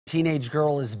Teenage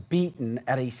girl is beaten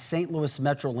at a St. Louis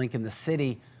MetroLink in the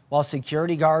city while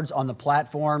security guards on the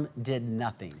platform did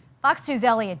nothing. Fox 2's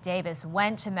Elliot Davis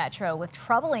went to Metro with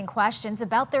troubling questions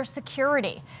about their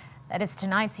security. That is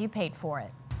tonight's You Paid For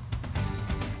It.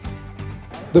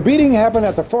 The beating happened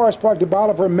at the Forest Park de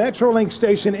Bolivar MetroLink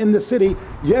station in the city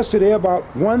yesterday about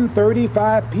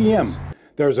 1:35 p.m.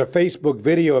 There's a Facebook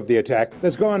video of the attack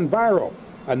that's gone viral.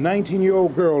 A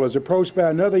 19-year-old girl is approached by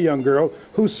another young girl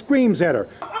who screams at her.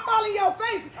 I'm all in your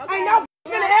face. Okay. Ain't no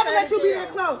gonna ever let you be that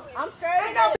close. I'm scared.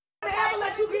 Ain't no gonna ever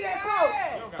let you be that close.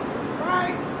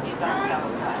 Right?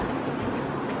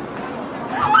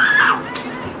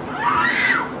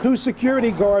 Two security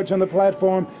guards on the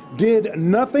platform did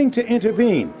nothing to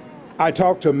intervene. I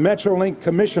talked to MetroLink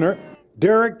Commissioner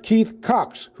Derek Keith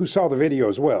Cox, who saw the video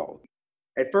as well.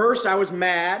 At first, I was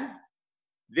mad.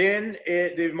 Then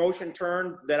the emotion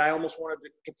turned that I almost wanted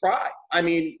to cry. I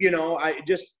mean, I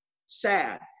just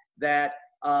sad that,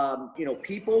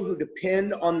 people who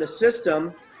depend on the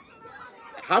system,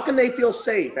 how can they feel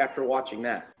safe after watching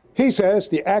that? He says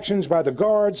the actions by the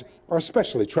guards are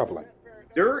especially troubling.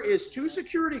 There is two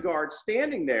security guards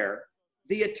standing there.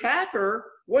 The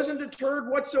attacker wasn't deterred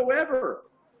whatsoever.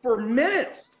 For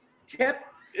minutes,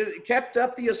 kept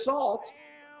up the assault.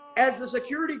 As the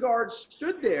security guards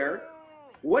stood there,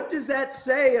 what does that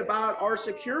say about our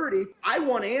security? I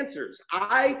want answers.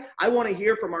 I want to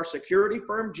hear from our security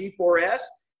firm, G4S,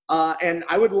 and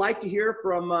I would like to hear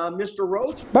from Mr.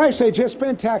 Roach. Bi-State just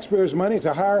spent taxpayers' money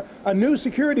to hire a new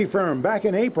security firm back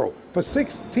in April for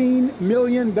 $16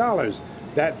 million.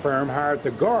 That firm hired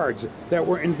the guards that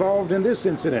were involved in this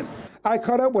incident. I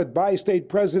caught up with Bi-State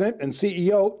President and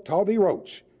CEO Talby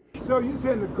Roach. So you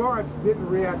said the guards didn't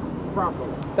react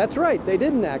properly? That's right, they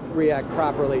didn't react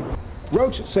properly.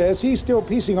 Roach says he's still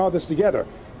piecing all this together,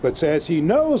 but says he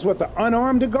knows what the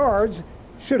unarmed guards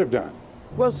should have done.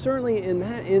 Well, certainly in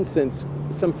that instance,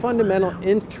 some fundamental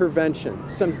intervention,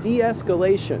 some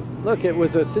de-escalation. Look, it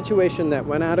was a situation that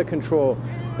went out of control,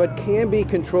 but can be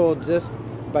controlled just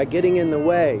by getting in the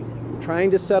way,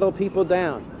 trying to settle people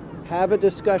down, have a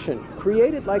discussion,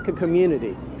 create it like a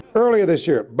community. Earlier this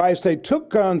year, Bi-State took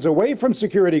guns away from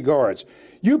security guards.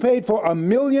 You paid for $1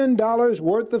 million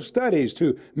worth of studies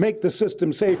to make the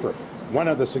system safer. One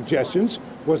of the suggestions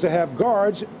was to have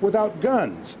guards without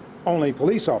guns. Only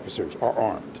police officers are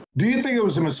armed. Do you think it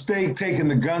was a mistake taking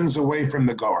the guns away from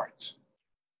the guards?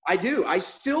 I do. I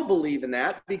still believe in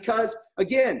that because,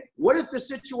 again, what if the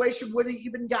situation would have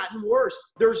even gotten worse?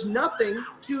 There's nothing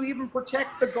to even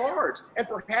protect the guards. And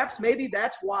perhaps maybe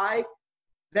that's why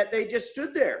that they just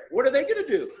stood there. What are they going to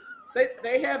do?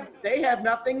 They have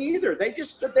nothing either. They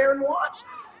just stood there and watched.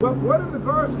 But what are the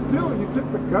guards to do? You took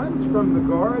the guns from the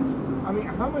guards. I mean,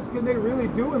 how much can they really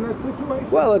do in that situation?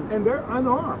 Well, and they're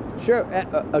unarmed. Sure,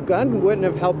 a gun wouldn't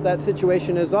have helped that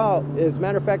situation at all. As a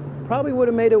matter of fact, probably would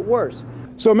have made it worse.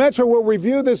 So Metro will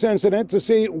review this incident to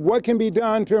see what can be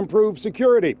done to improve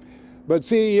security. But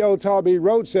CEO Talby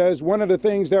Roach says one of the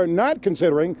things they're not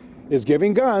considering is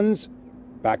giving guns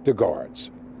back to guards.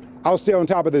 I'll stay on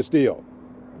top of this deal.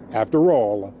 After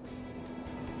all,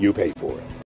 you paid for it.